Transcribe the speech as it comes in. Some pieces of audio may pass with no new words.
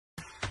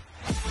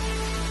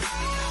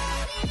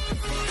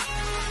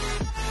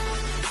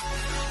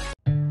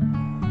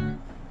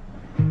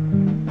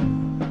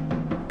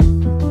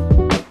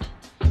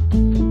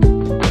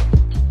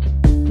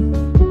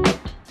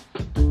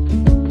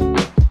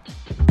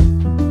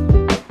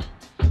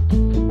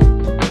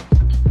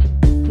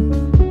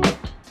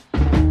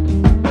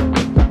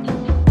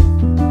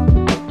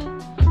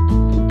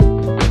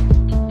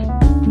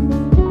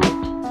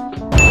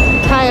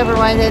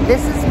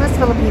this is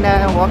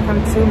MissPhillypina and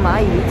welcome to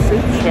my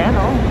YouTube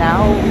channel.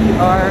 Now we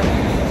are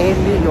in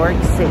New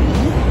York City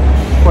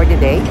for the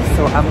day,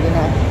 so I'm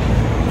gonna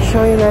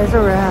show you guys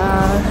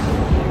around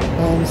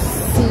and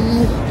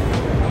see,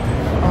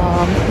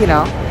 you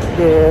know,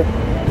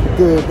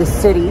 the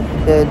city,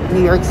 the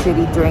New York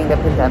City during the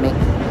pandemic.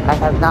 I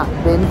have not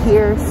been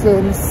here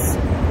since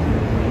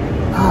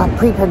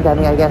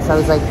pre-pandemic. I guess I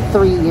was like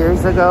 3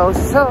 years ago,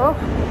 so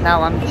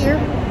now I'm here.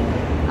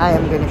 I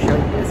am going to show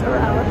you guys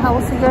around. I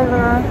will see you guys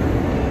around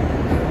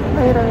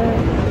later.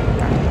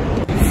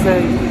 So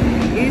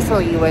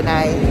usually when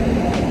I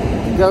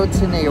go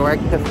to New York,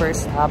 the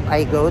first stop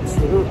I go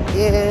to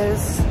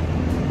is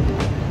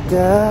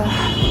the,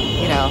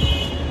 you know,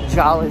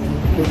 Jollibee,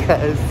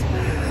 because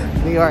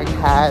New York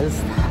has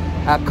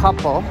a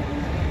couple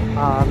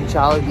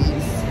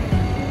Jollibees.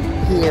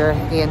 Here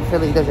in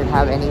Philly doesn't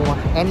have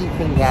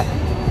anything yet,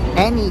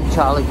 any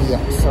Jollibee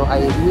yet. So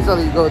I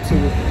usually go to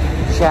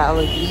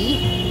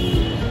Jollibee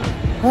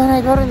when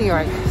I go to New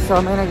York. So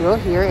I'm gonna go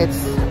here.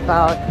 It's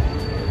about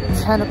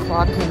 10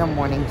 o'clock in the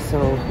morning, so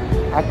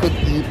I could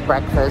eat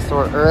breakfast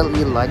or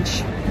early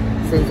lunch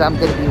since I'm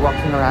gonna be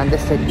walking around the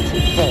city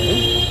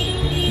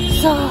today.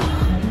 So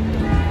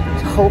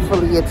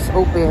hopefully it's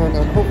open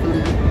and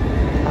hopefully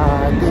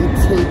they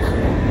take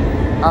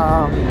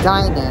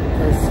dine-in,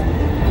 because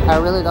I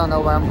really don't know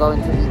where I'm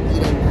going to be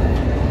eating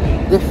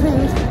the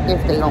food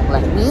if they don't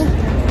let me.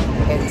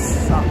 It's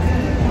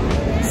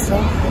so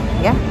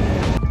yeah.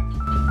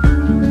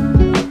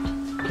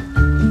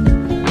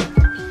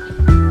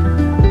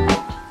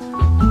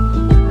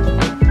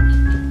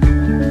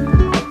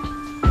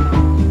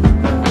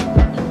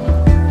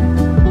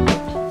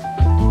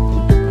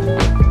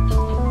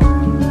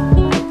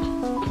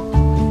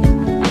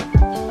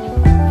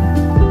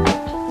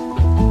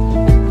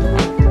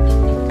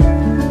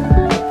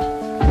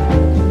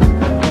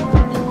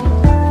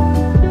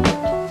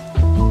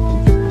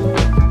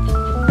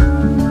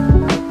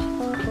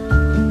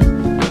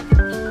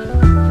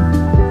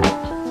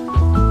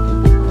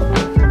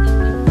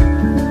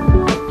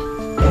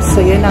 So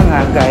yun na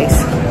nga guys,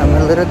 I'm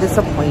a little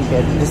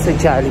disappointed just sa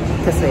Jollibee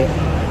kasi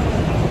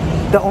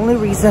the only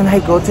reason I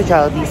go to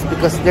Jollibee is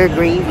because they're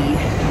gravy.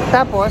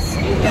 Tapos,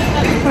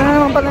 wala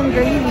naman palang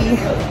gravy.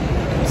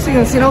 So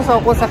yung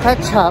sinawsaw ko sa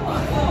ketchup,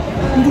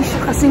 hindi siya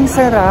kasing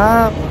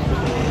sarap.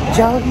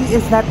 Jollibee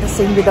is not the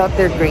same without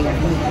their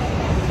gravy.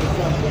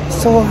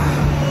 So,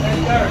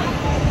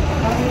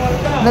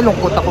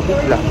 nalungkot ako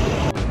bigla.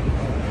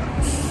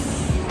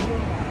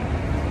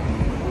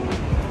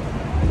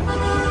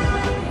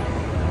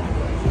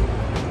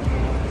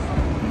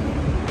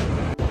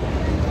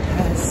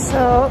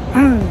 So,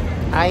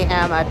 I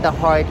am at the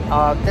heart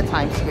of the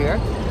Times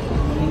Square.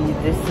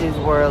 This is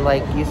where,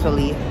 like,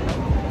 usually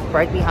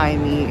right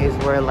behind me is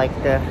where, like,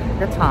 the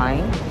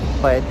time,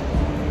 but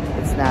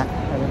it's not.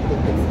 I don't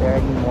think it's there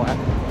anymore.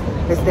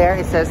 It's there.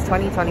 It says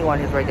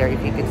 2021 is right there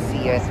if you could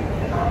see it.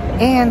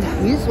 And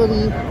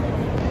usually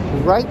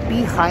right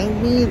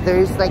behind me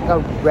there's like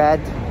a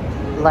red,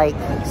 like,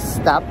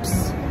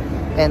 steps,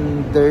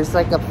 and there's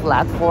like a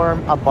platform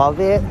above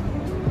it.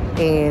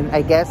 And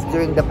I guess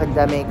during the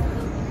pandemic,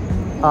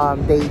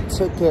 they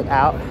took it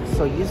out.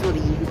 So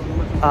usually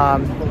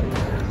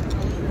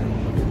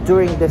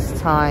during this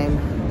time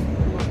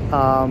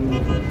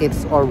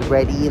it's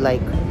already like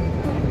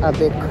a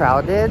bit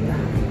crowded,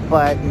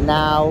 but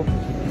now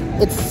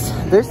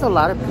there's a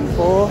lot of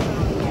people.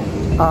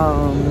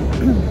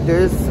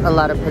 There's a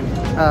lot of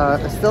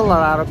still a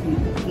lot of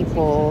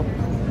people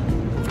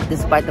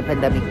despite the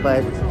pandemic,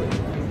 but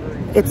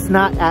it's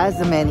not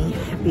as many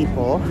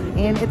people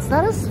and it's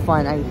not as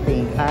fun. I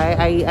think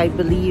I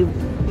believe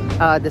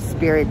the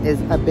spirit is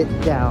a bit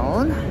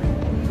down,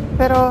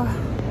 pero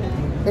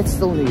it's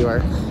still New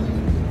York.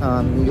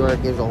 New York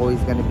is always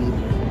going to be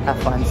a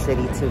fun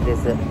city to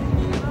visit.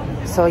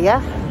 So yeah,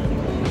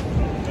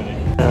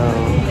 so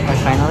I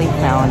finally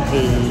found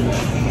a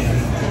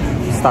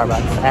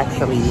Starbucks. I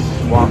actually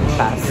walked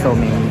past so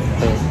many,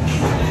 but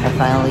I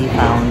finally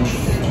found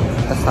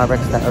a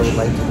Starbucks that I would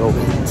like to go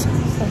eat.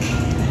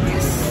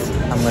 Yes,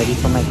 I'm ready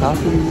for my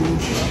coffee.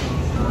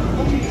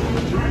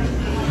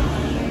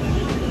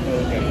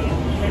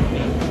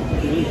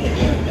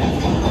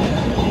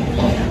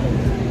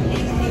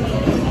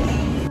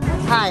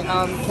 Hi,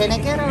 can I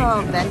get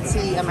a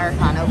venti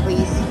Americano,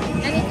 please?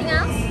 Anything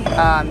else?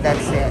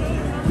 That's it.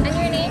 And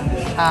your name?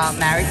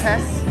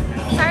 Marites.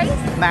 Sorry?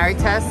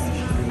 Marites.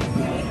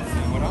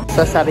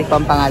 So sabi ko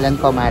ang pangalan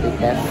ko,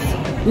 Marites.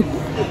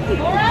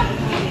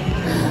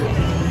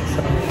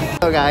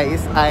 So guys,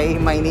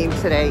 my name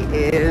today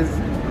is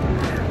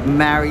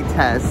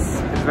Marites.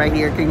 It's right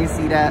here. Can you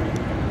see that?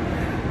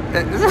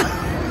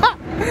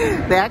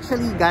 They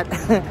actually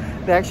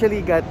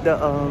got the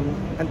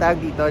ang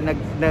tawag dito,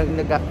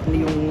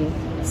 yung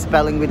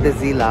spelling with the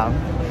Z lang,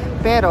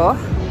 pero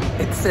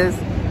it says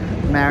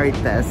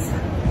Marites.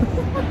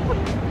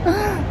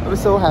 I'm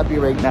so happy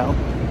right now.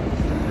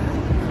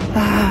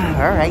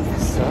 Alright,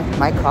 so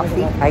my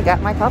coffee. I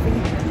got my coffee.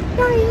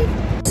 Yay!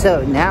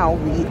 So now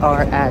we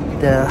are at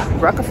the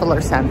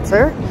Rockefeller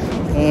Center.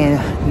 in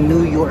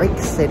New York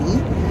City.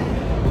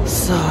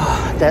 So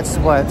that's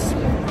what's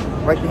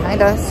right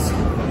behind us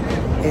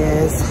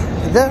is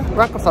the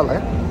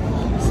Rockefeller.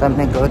 So I'm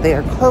gonna go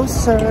there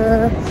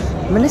closer.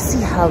 I'm gonna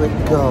see how it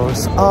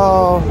goes.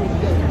 Oh,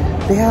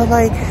 they have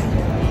like,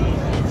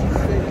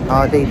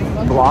 oh, they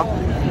block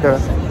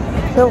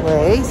the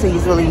way. So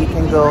usually you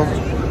can go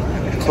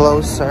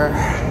closer,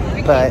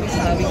 but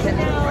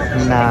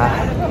nah,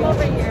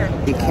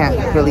 you can't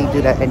really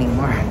do that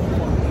anymore.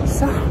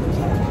 So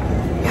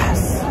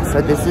yes,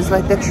 so this is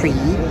like the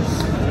tree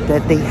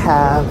that they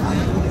have.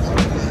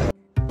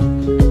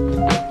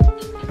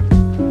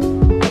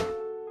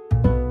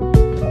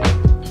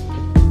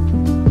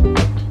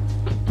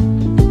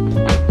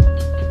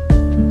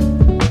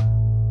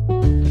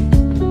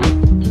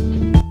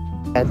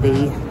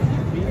 They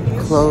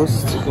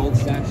closed the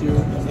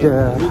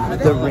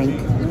rink.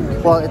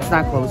 Well, it's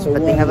not closed,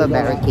 but they have a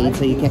barricade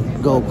so you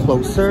can go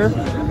closer.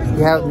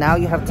 Now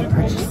you have to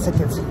purchase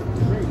tickets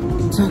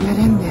to get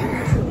in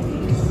there.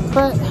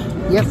 But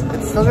yep,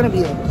 it's still gonna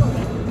be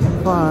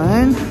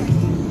fun.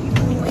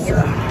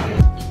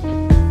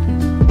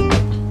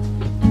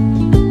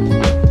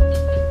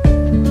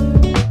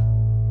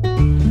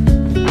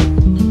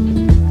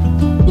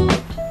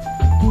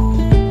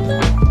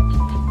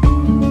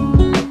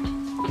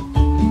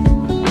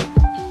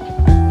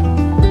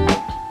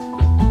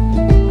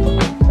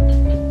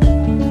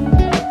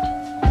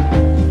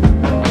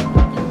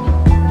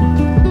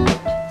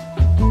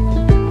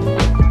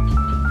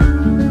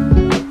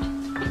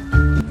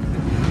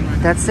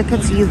 That's the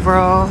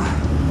cathedral.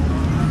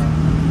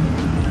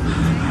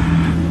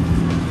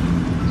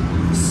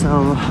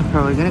 So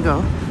where we're gonna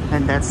go,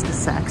 and that's the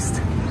Saks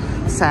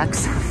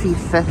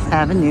Fifth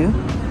Avenue.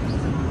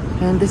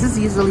 And this is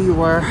usually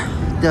where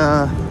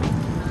the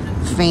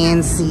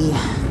fancy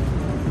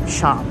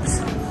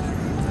shops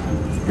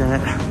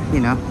that, you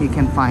know, you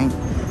can find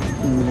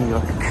in New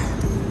York.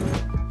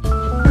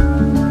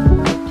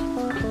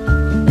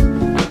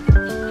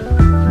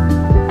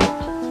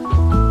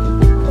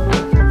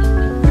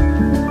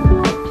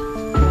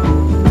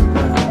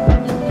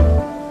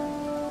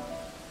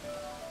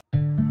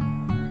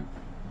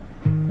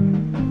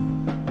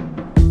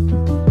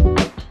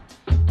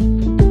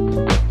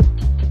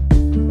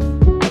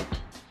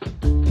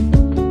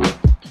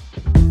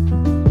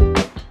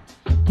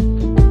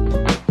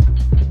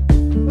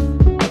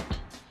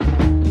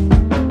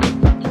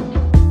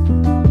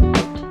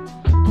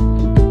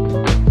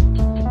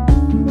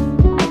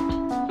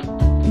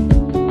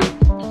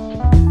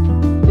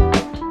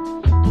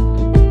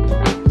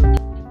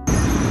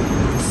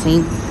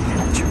 St.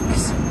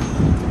 Patrick's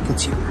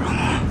Cathedral.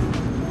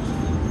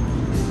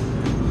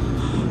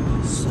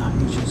 So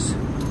you just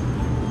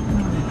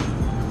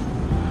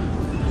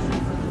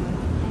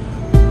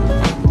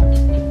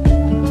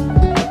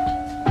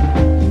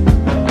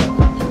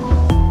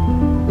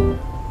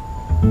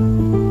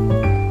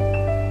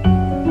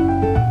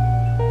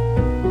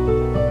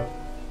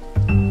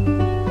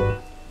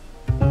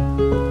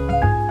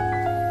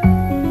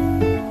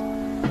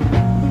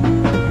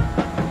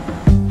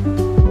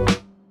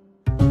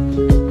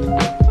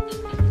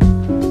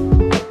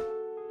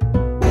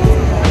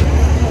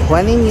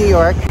when in New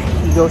York,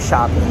 you go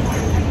shopping.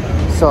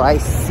 So I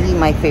see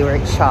my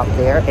favorite shop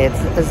there.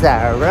 It's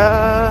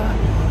Zara.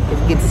 If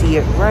you can see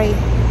it right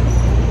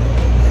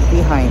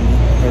behind me.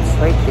 It's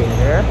right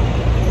there.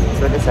 That's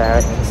where the Zara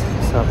is.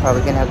 So I'm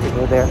probably gonna have to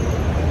go there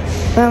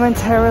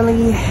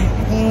momentarily.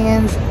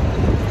 And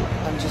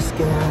I'm just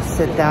gonna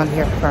sit down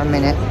here for a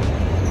minute.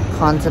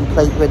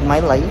 Contemplate with my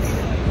life.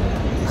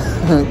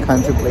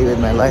 Contemplate with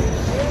my life.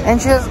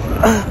 And just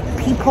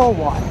people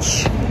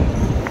watch.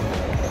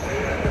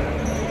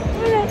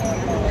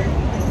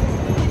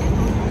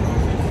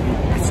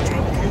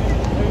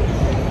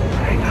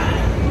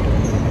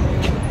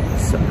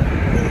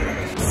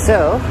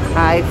 So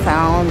I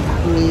found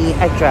me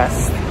a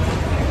dress,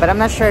 but I'm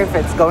not sure if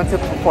it's going to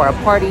for a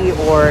party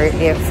or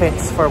if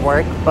it's for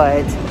work,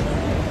 but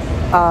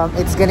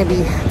it's gonna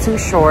be too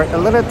short, a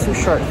little too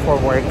short for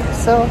work.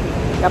 So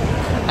yep,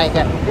 I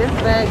got this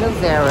bag of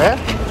Zara,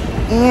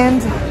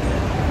 and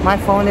my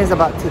phone is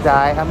about to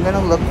die. I'm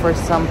gonna look for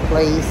some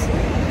place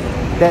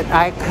that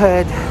I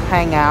could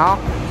hang out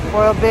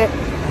for a bit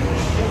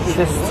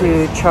just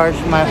to charge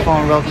my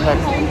phone real quick.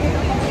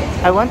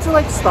 I went to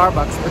like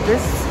Starbucks, but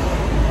there's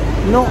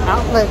no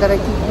outlet that I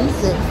can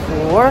use it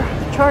for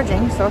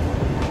charging, so I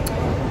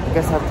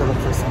guess I have to look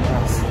for somewhere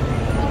else.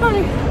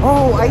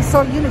 Oh, I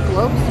saw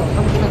Uniqlo, so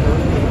I'm gonna go.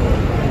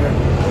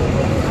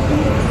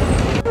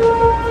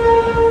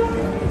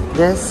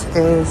 This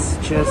is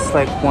just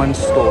like one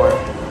store.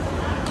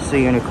 So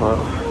Uniqlo.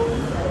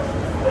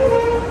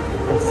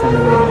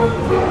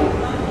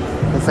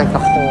 It's like the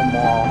whole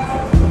mall,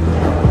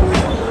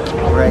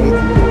 right?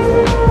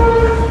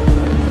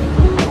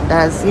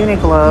 That's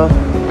Uniqlo.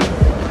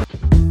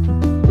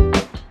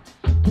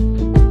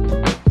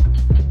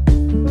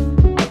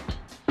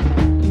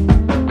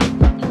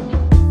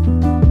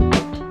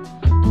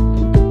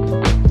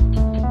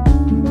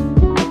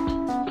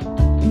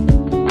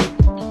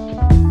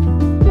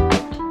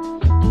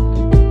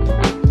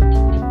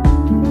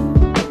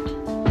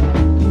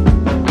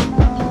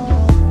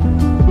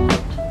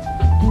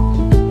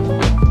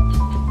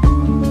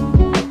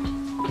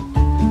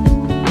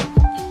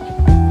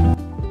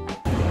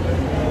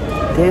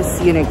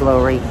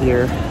 Uniqlo right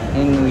here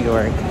in New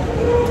York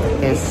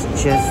is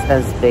just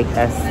as big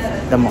as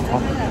the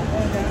mall.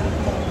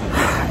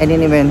 I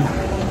didn't even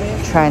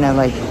try to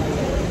like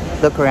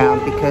look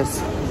around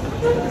because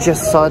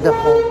just saw the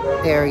whole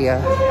area.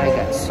 I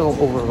got so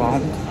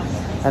overwhelmed.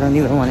 I don't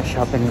even want to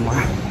shop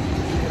anymore.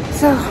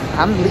 So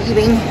I'm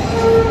leaving.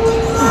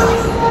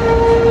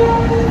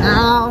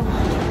 Now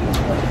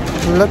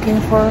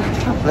looking for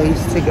a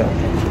place to go.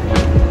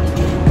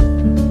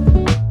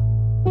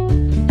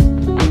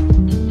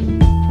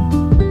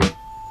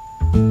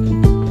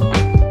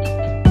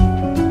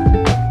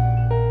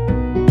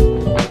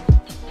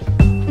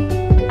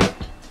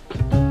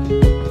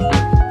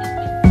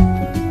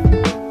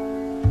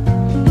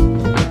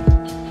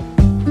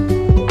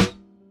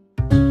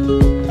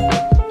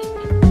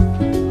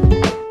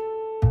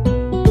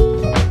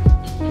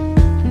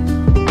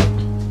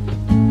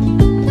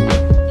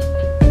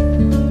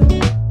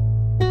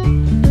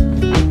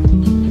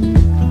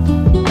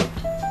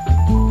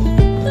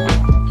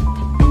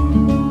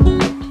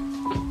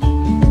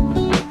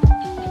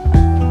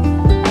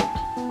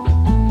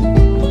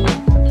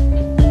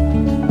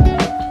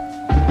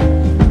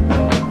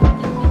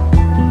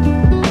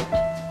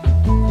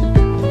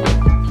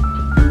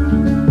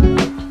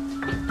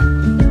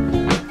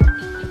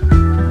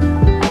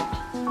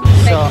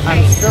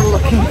 I'm still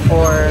looking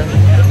for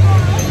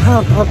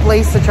a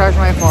place to charge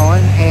my phone,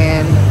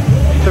 and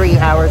 3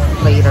 hours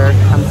later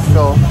I'm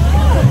still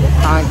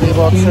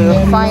unable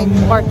to find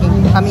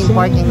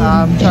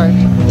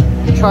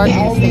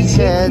charging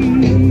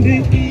station.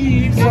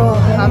 So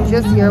I'm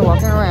just here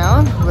walking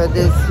around with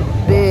this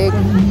big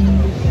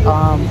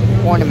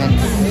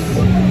ornaments.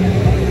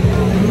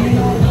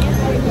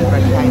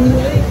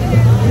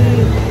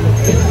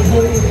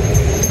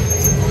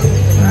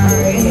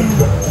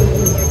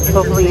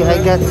 Hopefully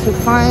I get to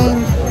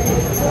find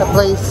a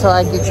place so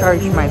I can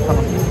charge my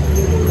phone.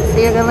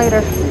 See you again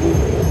later.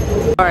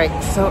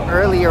 Alright, so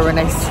earlier when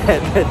I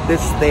said that the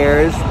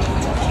stairs,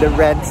 the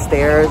red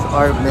stairs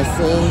are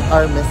missing,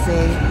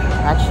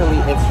 actually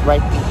it's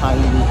right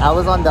behind me. I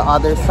was on the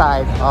other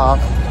side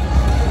of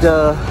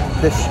the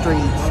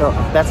street, so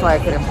that's why I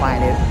couldn't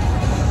find it.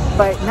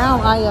 But now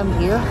I am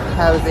here.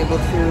 I was able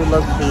to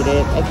locate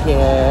it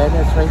again.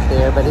 It's right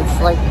there, but it's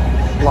like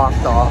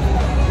blocked off.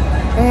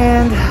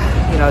 And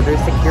you know, there's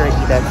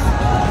security that's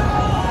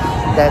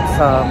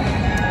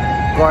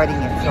guarding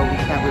it, so we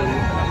can't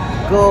really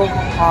go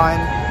on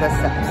the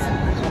steps.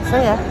 So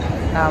yeah,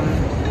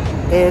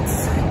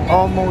 it's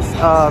almost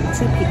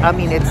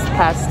it's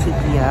past 2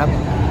 p.m.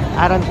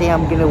 I don't think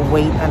I'm gonna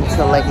wait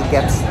until like it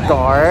gets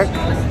dark.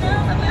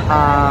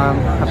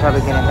 I'm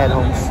probably gonna head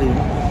home soon.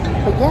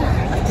 But yeah,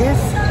 this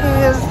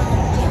is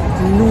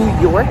New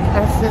York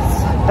at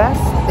its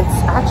best.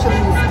 It's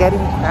actually getting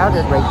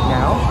crowded right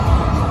now.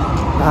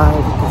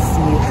 If you can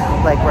see,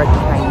 like right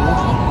behind me.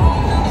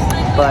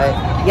 But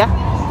yeah,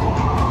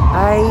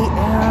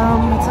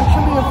 it's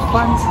actually a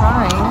fun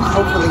time.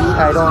 Hopefully,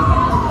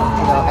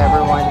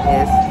 everyone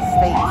is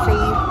staying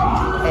safe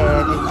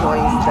and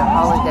enjoys the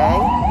holiday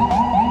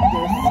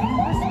this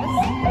Christmas.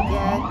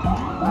 Again,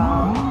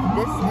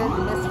 this is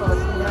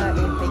MissPhillypina,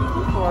 and thank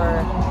you for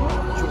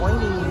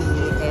joining me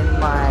in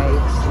my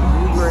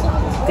New York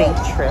day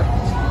trip.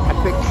 A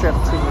quick trip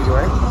to New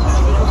York,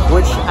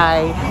 which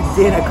I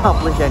didn't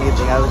accomplish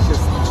anything. I was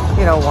just,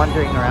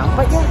 wandering around.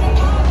 But yeah,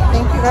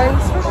 thank you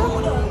guys for